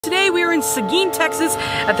Today we are in Seguin, Texas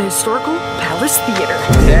at the Historical Palace Theater.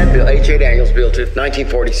 Dad built, H.A. Daniels built it in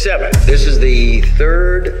 1947. This is the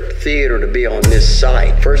third theater to be on this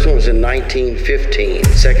site. First one was in 1915.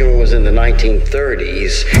 Second one was in the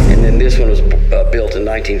 1930s. And then this one was built in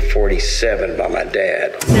 1947 by my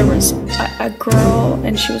dad. There was a girl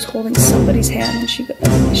and she was holding somebody's hand and she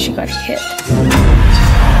got hit.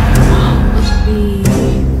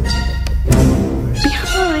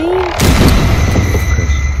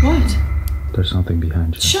 There's something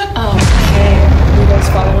behind you. Shut up. Hey, were you guys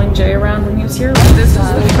following Jay around when he was here? This is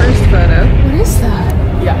the first photo. What is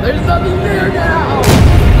that? Yeah, there's nothing there now.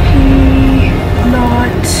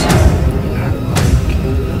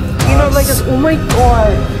 You know, like, oh my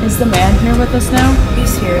god. Is the man here with us now?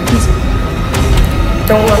 He's here.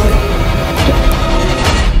 Don't let me.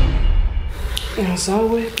 That's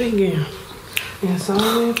all it began. That's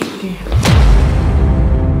all it began.